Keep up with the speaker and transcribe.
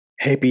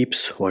Hey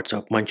peeps, what's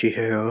up? Munchie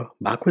here,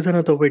 back with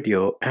another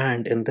video,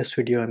 and in this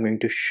video I'm going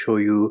to show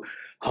you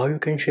how you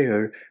can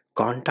share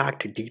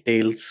contact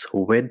details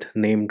with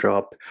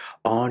NameDrop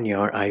on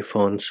your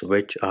iPhones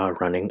which are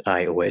running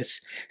iOS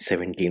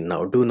 17.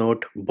 Now do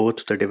note,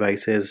 both the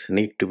devices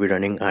need to be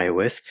running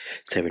iOS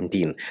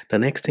 17. The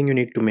next thing you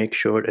need to make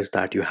sure is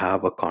that you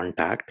have a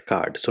contact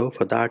card. So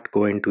for that,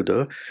 go into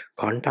the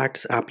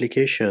contacts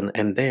application,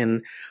 and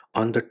then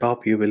on the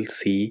top you will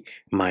see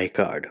my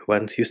card.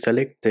 Once you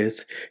select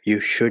this, you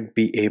should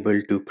be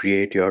able to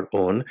create your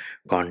own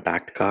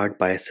contact card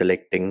by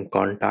selecting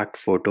contact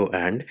photo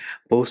and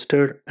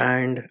poster.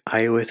 And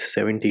iOS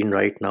 17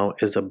 right now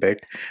is a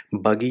bit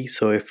buggy,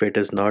 so if it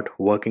is not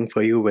working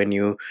for you when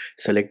you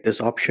select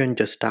this option,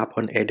 just tap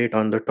on edit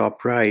on the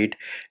top right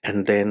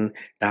and then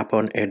tap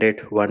on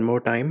edit one more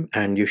time,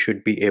 and you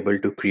should be able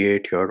to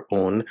create your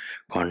own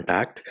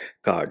contact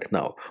card.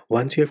 Now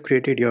once you have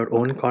created your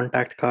own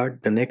contact card,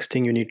 the next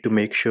thing you need to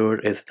make sure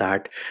is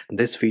that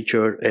this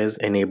feature is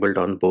enabled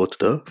on both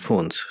the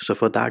phones. So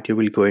for that, you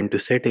will go into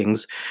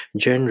settings,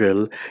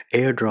 general,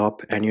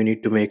 airdrop, and you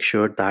need to make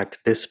sure that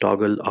this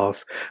toggle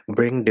of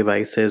bring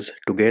devices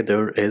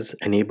together is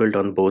enabled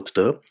on both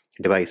the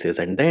devices.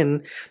 And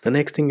then the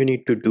next thing you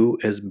need to do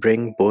is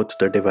bring both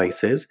the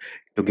devices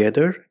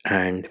together,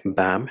 and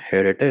bam,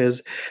 here it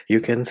is.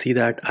 You can see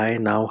that I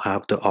now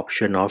have the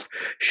option of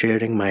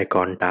sharing my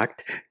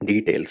contact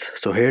details.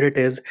 So here it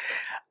is.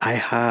 I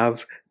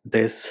have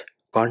this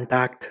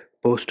contact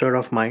poster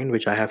of mine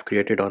which I have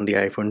created on the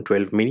iPhone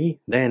 12 mini.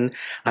 Then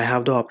I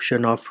have the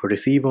option of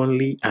receive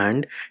only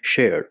and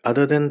share.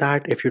 Other than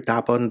that, if you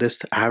tap on this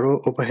arrow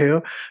over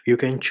here, you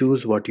can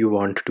choose what you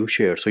want to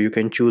share. So you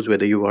can choose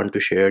whether you want to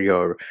share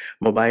your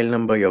mobile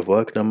number, your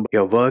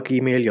work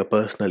email, your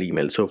personal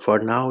email. So for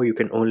now, you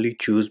can only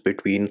choose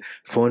between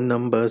phone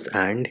numbers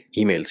and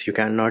emails. You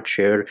cannot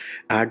share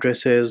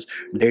addresses,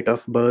 date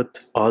of birth,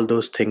 all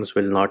those things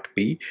will not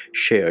be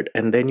shared.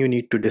 And then you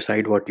need to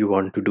decide what you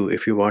want to do.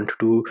 If you want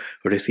to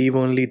receive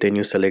only, then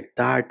you select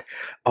that,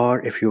 or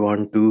if you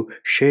want to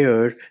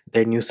share,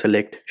 then you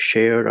select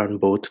share on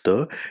both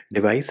the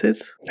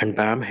devices. And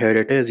bam, here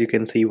it is. You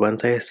can see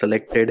once I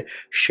selected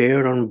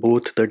share on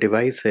both the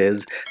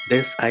devices,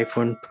 this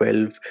iPhone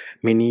 12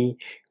 mini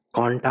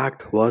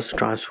contact was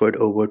transferred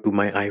over to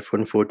my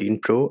iPhone 14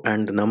 Pro,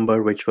 and the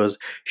number which was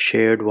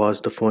shared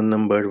was the phone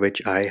number which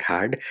I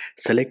had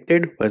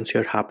selected. Once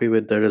you're happy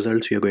with the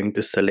results, you're going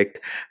to select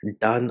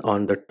done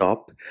on the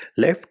top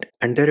left,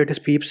 and there it is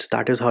peeps.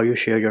 That is how you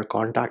share your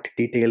contact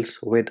details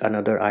with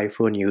another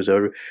iPhone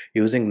user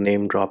using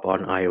NameDrop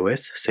on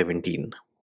iOS 17.